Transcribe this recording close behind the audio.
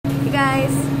you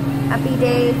guys. Happy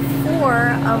day 4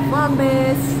 of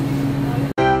Vlogmas.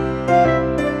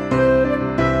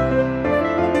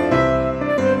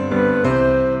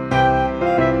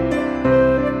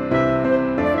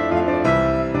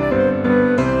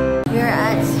 We're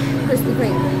at Krispy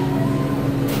Kreme.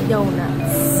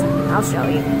 Donuts. I'll show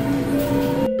you.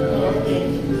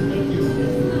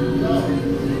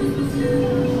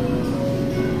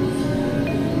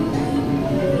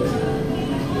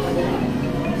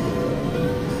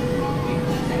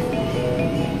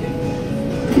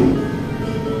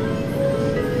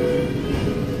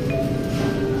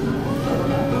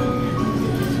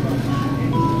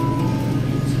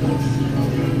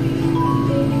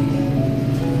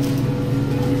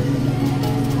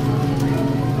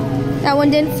 That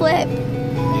one didn't flip.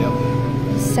 Yep.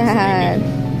 Sad.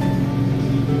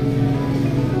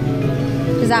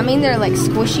 Does that mean they're like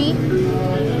squishy?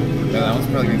 No, that one's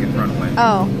probably gonna get thrown away.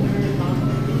 Oh.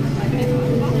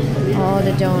 Oh,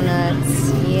 the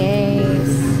donuts. Yes.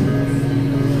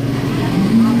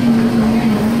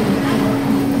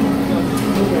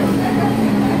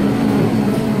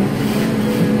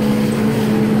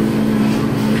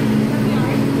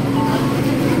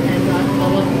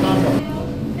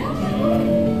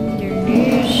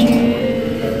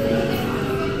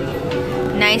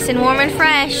 Nice and warm and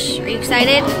fresh. Are you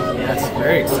excited? Yes,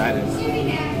 very excited.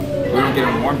 We don't get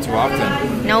them warm too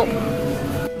often. Nope.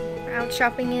 We're out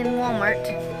shopping in Walmart.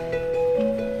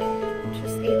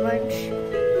 Just ate lunch.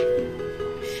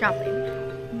 Shopping.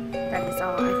 That is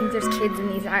all. I think there's kids in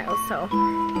these aisles, so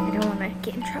I don't want to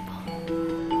get in trouble.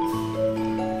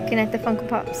 Looking at the Funko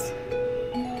Pops.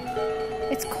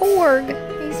 It's Korg.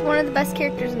 He's one of the best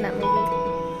characters in that movie.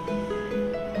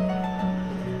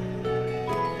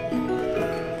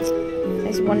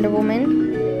 There's Wonder Woman.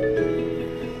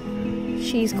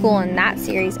 She's cool in that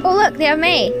series. Oh look, they have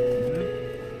May.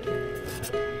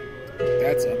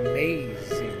 That's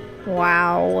amazing.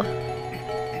 Wow.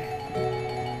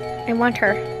 I want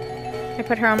her. I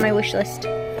put her on my wish list.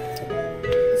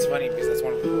 It's funny because that's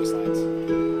one of the voice lines.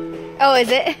 Oh, is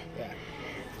it? Yeah.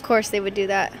 Of course they would do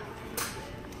that.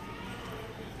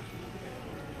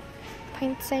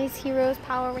 Pint-sized heroes,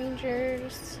 Power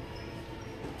Rangers.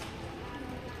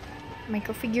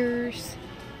 Micro figures.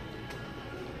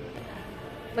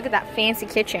 Look at that fancy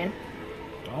kitchen.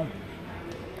 Oh.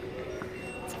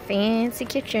 It's a fancy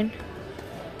kitchen.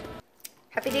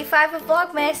 Happy day 5 of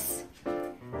Vlogmas.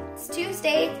 It's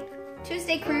Tuesday.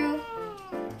 Tuesday crew.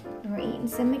 And we're eating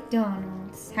some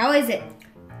McDonald's. How is it?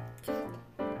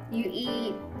 You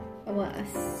eat a what? A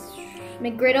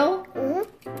McGriddle?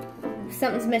 Mm-hmm.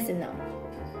 Something's missing though.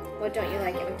 What don't you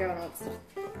like at McDonald's?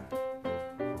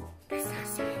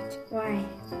 Sausage. Why?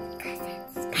 Because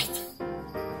it's spicy.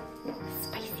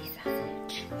 Spicy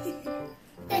sausage.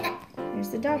 Here's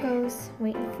the doggos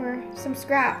waiting for some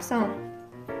scraps, huh?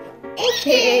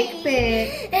 Pig.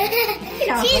 Get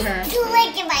off of her. She's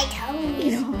licking my toes.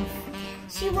 Get off.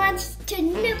 She wants to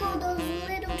nibble those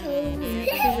little toes.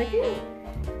 She's like, ooh,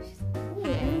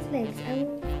 Emmy's legs. I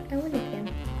want to lick them.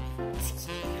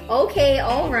 Okay,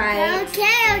 all right. Okay.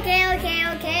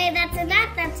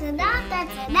 That's enough.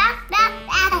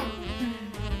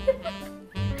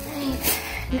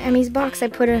 In Emmy's box, I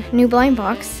put a new blind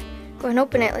box. Go and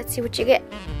open it. Let's see what you get.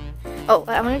 Oh,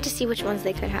 I wanted to see which ones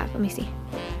they could have. Let me see.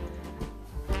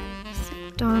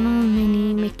 Donald,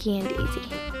 Minnie, Mickey, and Daisy.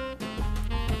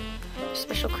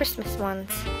 Special Christmas ones.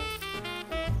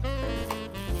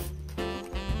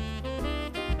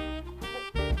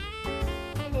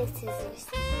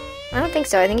 I don't think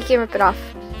so. I think you can rip it off.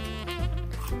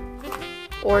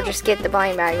 Or just get the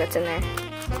blind bag that's in there.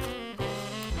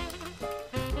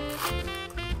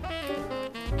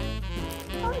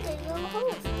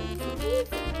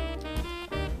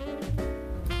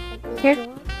 Here.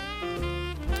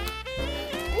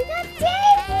 I got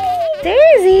Daisy.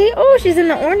 Daisy! Oh, she's in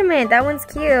the ornament. That one's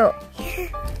cute.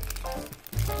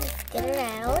 Let's get her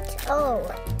out. Oh.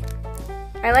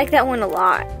 I like that one a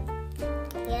lot.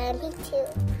 Yeah, me too.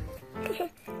 There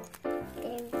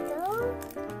we go.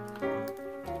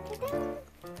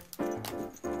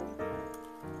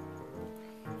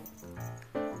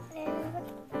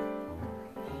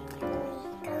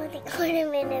 The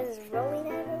ornament is rolling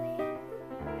out of there.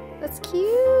 That's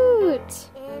cute.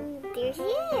 And there she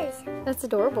is. That's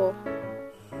adorable.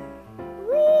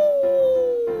 Whee!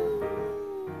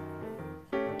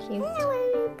 Cute. Hello,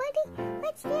 everybody.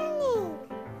 What's your name?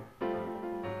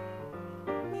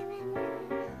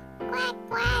 Quack,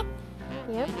 quack.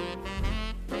 Yep.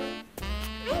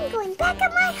 I'm going back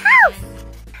at my house.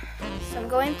 So I'm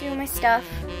going through my stuff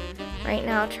right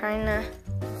now, trying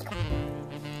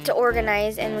to to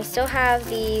organize, and we still have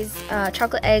these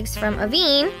chocolate eggs from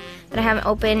Avene that I haven't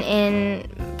opened in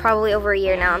probably over a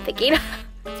year now, I'm thinking.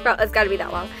 It's got to be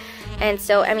that long. And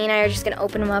so Emmy and I are just going to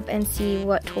open them up and see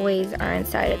what toys are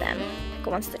inside of them.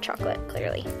 Pickle wants the chocolate,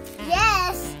 clearly.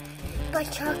 Yes, but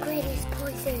chocolate is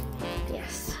poison.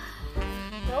 Yes.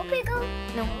 No, Pickle?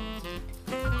 No.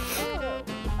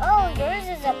 Oh, yours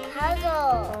is a puzzle.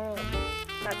 Oh,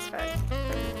 that's fun.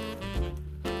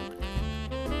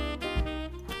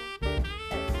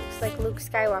 Looks like Luke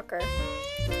Skywalker.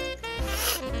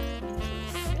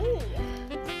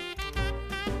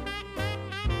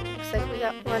 Looks like we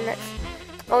got one that's...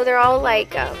 Oh, they're all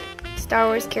like Star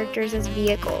Wars characters as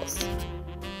vehicles.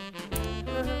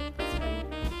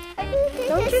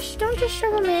 Don't just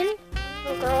shove them in,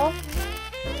 little girl.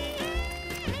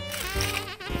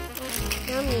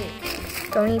 Yummy.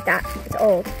 Don't eat that. It's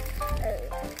old.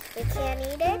 You can't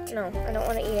eat it? No, I don't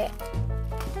want to eat it.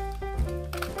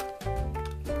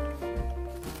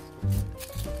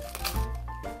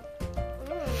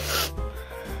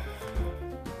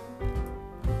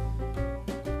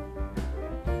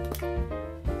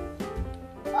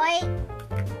 Oi.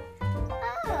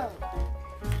 Oh.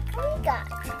 What we got?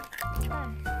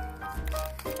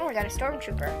 Oh, we got a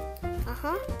stormtrooper.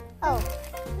 Uh-huh. Oh.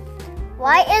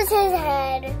 Why is his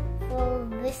head full of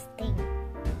this thing?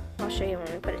 I'll show you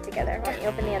when we put it together. Why don't you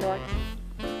open the other one?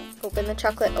 Open the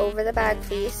chocolate over the bag,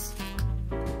 please.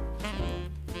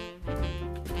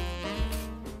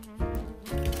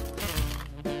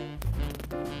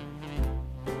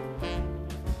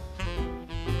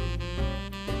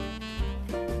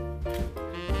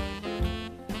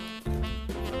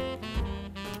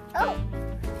 Oh.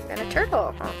 Got a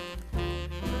turtle, huh?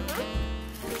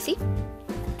 See?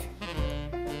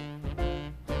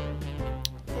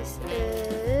 This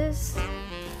is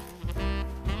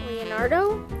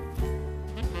Leonardo.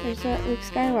 There's what Luke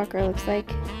Skywalker looks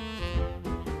like.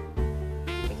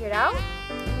 Figure it out?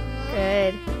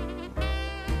 Good.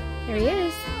 There he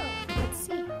is. Let's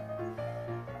see.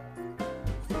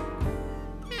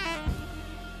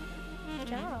 Good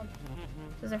job.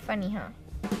 Those are funny, huh?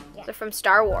 Yeah. They're from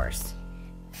Star Wars.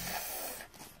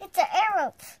 It's an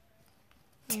arrow.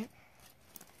 Yeah.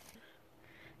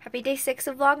 Happy day 6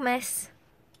 of Vlogmas.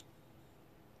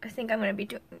 I think I'm gonna be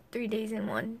doing 3 days in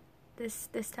one this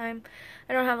time.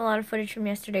 I don't have a lot of footage from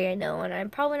yesterday, I know, and I'm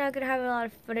probably not gonna have a lot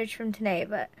of footage from today,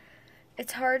 but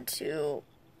it's hard to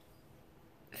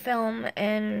film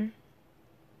and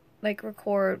like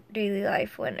record daily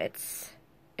life when it's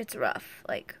rough.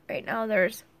 Like right now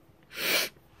there's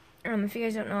if you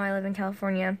guys don't know, I live in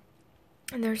California,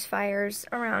 and there's fires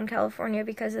around California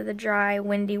because of the dry,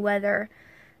 windy weather.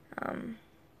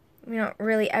 We don't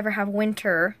really ever have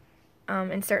winter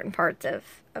in certain parts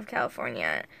of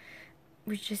California.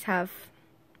 We just have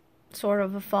sort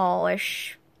of a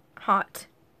fallish, hot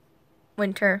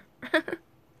winter.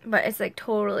 But it's like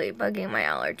totally bugging my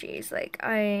allergies. Like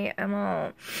I am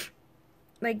all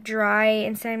like dry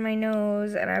inside my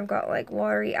nose, and I've got like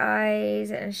watery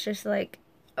eyes, and it's just like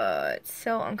it's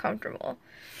so uncomfortable.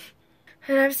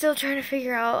 And I'm still trying to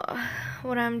figure out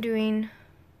what I'm doing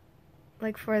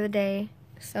like for the day.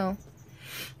 So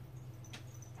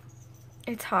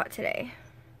it's hot today.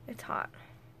 It's hot.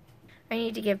 I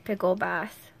need to give Pickle a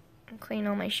bath and clean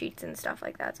all my sheets and stuff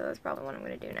like that, so that's probably what I'm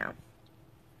going to do now.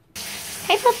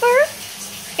 Hey, Pepper.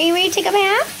 Are you ready to take a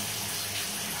bath?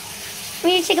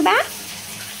 Ready to take a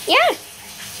bath? Yeah.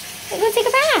 Let's go take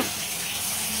a bath.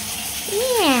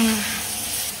 Yeah.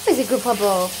 Who's a good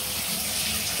Pepper?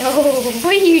 Oh, what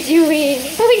are you doing?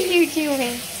 What are you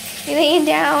doing? You laying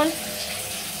down?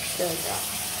 Good girl.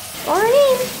 Go on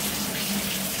in.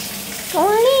 Go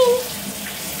on in.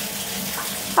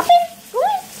 Hop in. Go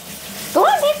in. Go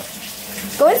on, Pip.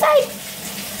 Go inside.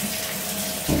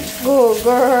 Good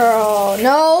girl.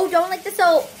 No, don't lick the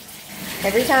soap.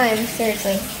 Every time,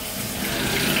 seriously.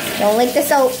 Don't lick the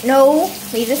soap. No,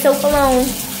 leave the soap alone.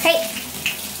 Hey,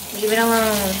 leave it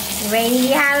alone. You ready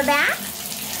to have a bath?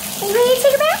 You ready to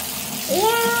take a bath?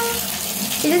 Yeah.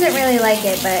 She doesn't really like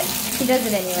it, but she does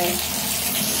it anyway.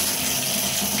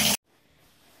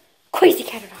 Crazy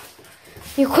cat or not?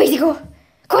 You crazy girl?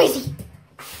 Crazy.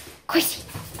 Crazy.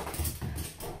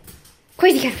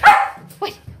 Crazy cat.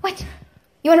 What? What?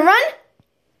 You want to run?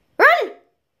 Run!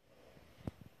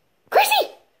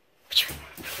 Crazy!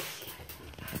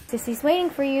 Sissy's waiting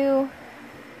for you.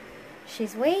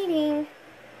 She's waiting.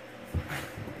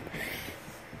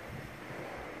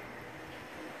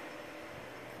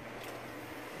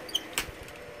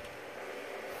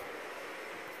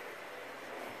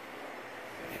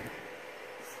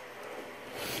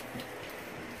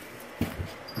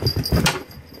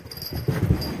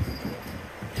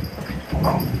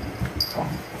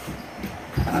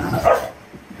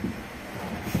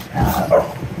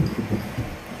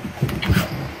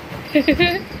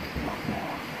 Ow.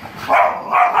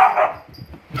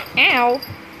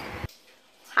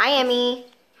 Hi, Emmy.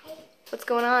 What's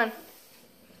going on?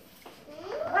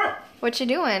 What you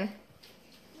doing?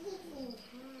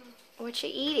 What you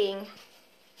eating?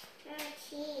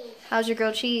 Cheese. How's your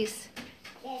grilled cheese?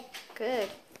 Good. Good.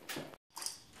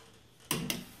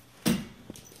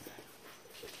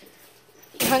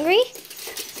 You hungry?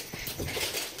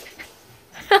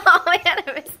 Oh my god,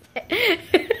 I missed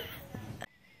it.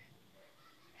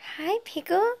 Hi,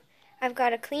 Pickle. I've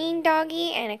got a clean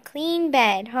doggy and a clean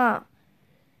bed, huh?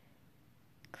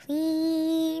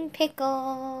 Clean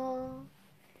Pickle.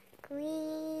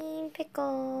 Clean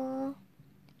Pickle.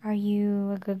 Are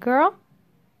you a good girl?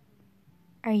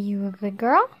 Are you a good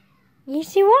girl?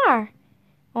 Yes, you are.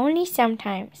 Only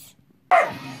sometimes.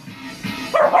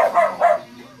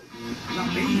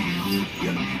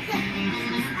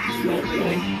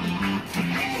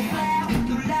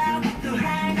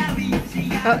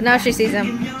 Oh, now she sees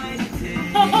him.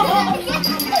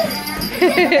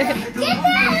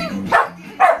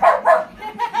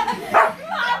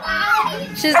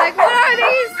 She's like, what are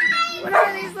these? What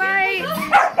are these lights?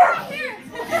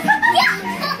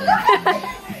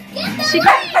 She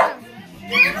got him.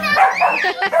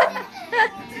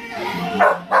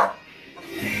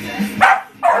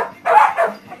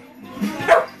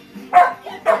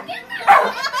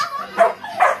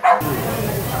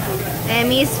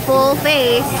 Emmy's full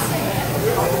face,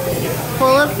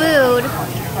 full of food.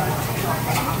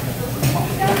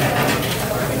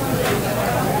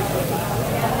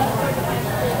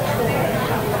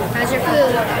 How's your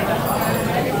food?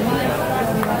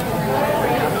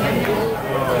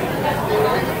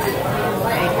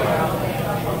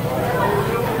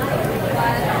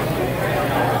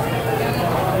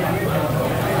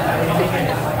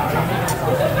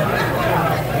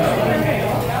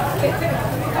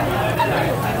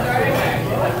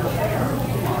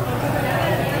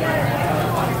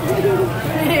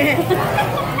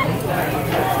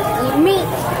 Meat.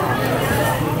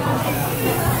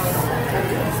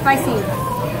 Spicy.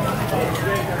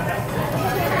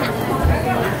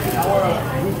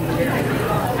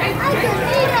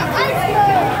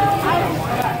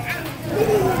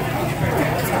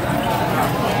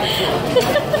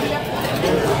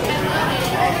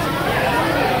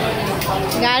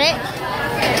 Got it?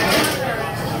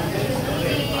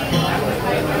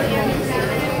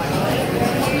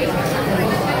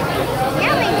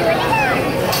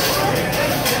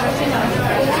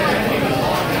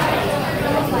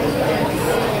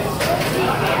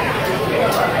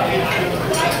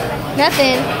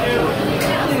 Nothing.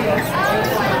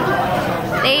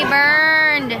 They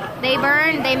burned. They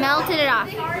burned. They melted it off.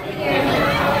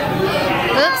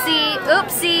 Oopsie.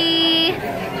 Oopsie.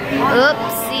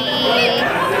 Oopsie.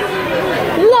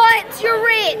 What? You're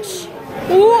rich.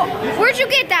 Where'd you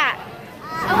get that?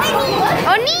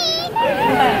 Oni.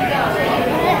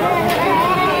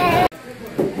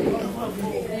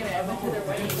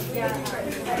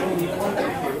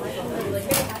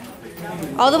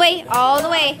 All the way, all the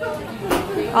way.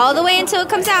 All the way until it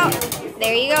comes out.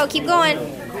 There you go, keep going.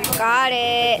 Got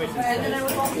it.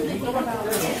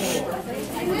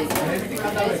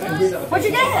 What'd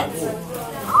you get?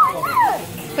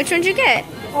 Which one'd you get?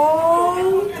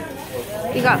 Oh.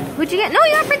 You got, what'd you get? No,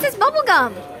 you got Princess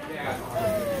Bubblegum.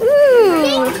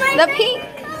 Ooh, the pink.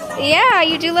 Yeah,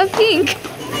 you do love pink.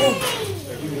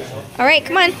 All right,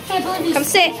 come on. Come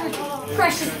sit.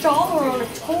 Precious dollar on a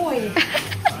toy.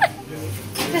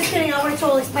 Just kidding, I would have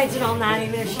totally spent it on that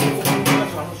in there.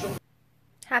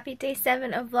 Happy day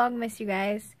 7 of Vlogmas, you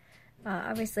guys.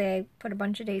 Obviously, I put a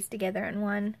bunch of days together in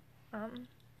one. And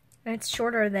it's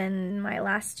shorter than my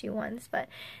last 2 ones. But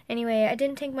anyway, I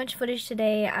didn't take much footage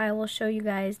today. I will show you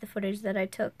guys the footage that I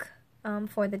took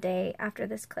for the day after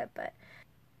this clip. But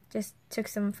just took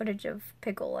some footage of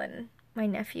Pickle and my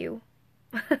nephew.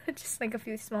 Just like a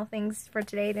few small things for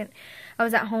today. I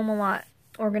was at home a lot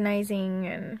organizing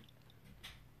and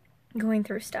going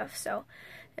through stuff, so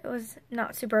it was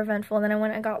not super eventful. Then I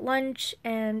went and got lunch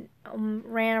and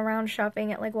ran around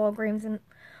shopping at like Walgreens and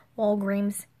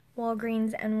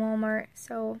Walmart,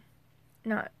 so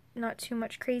not too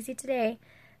much crazy today.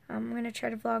 I'm gonna try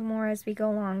to vlog more as we go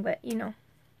along, but you know,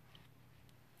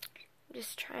 I'm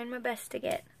just trying my best to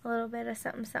get a little bit of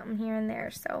something here and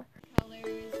there. So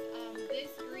colors.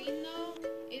 This green though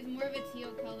is more of a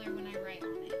teal color when I write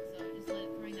on it, so just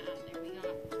throwing that out there. We got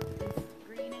this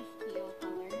greenish teal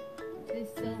color, this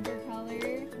silver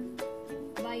color,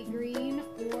 light green,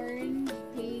 orange,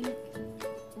 pink,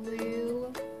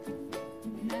 blue,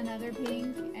 and another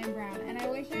pink and brown. And I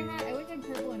wish I had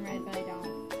purple and red, but I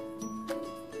don't.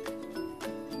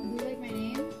 Do you like my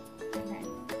name?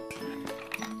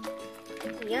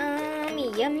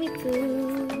 yummy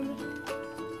food.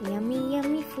 Yummy,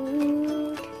 yummy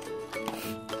food.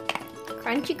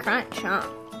 Crunchy crunch, huh?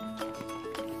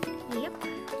 Yep.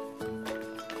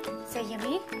 Is that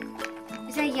yummy?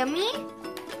 Is that yummy?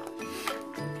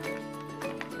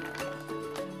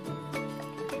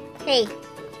 Hey.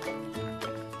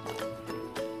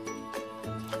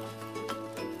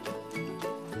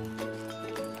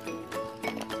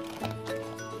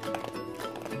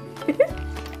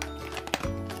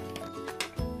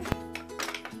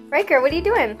 Riker, what are you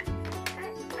doing?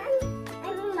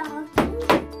 I'm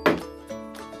locking.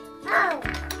 Oh.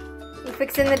 You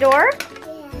fixing the door?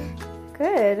 Yeah.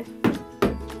 Good.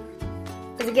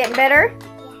 Is it getting better?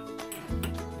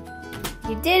 Yeah.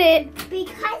 You did it.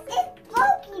 Because it's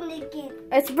broken again.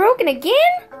 It's broken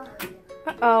again?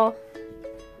 Uh-oh.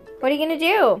 What are you gonna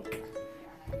do?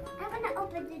 I'm gonna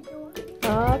open the door.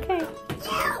 Okay.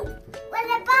 You! What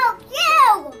about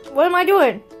you? What am I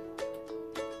doing?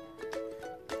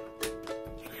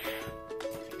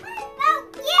 What about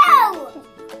you?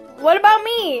 What about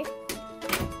me?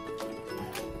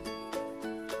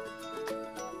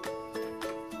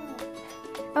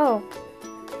 Oh.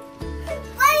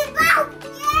 What about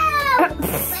you?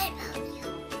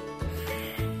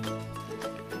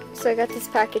 So I got this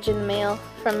package in the mail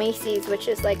from Macy's, which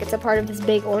is like, it's a part of this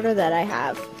big order that I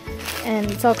have.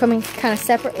 And it's all coming kind of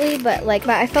separately, but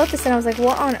I felt this and I was like,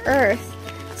 what on earth?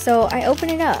 So I open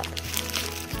it up.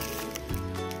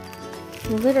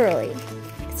 Literally,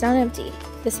 it's not empty.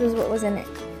 This was what was in it.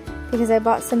 Because I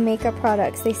bought some makeup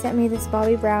products. They sent me this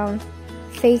Bobbi Brown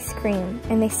face cream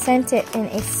and they sent it in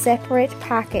a separate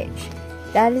package.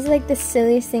 That is like the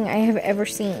silliest thing I have ever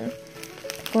seen.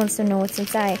 Who wants to know what's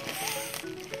inside?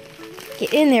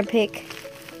 Get in there, pig.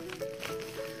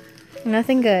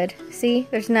 Nothing good. See?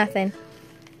 There's nothing.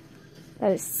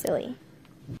 That is silly.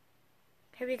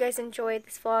 Hope you guys enjoyed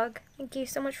this vlog. Thank you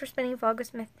so much for spending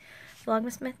Vlogmas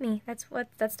with me.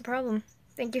 That's the problem.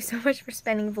 Thank you so much for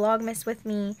spending Vlogmas with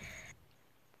me.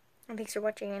 And thanks for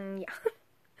watching, and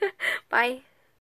yeah. Bye.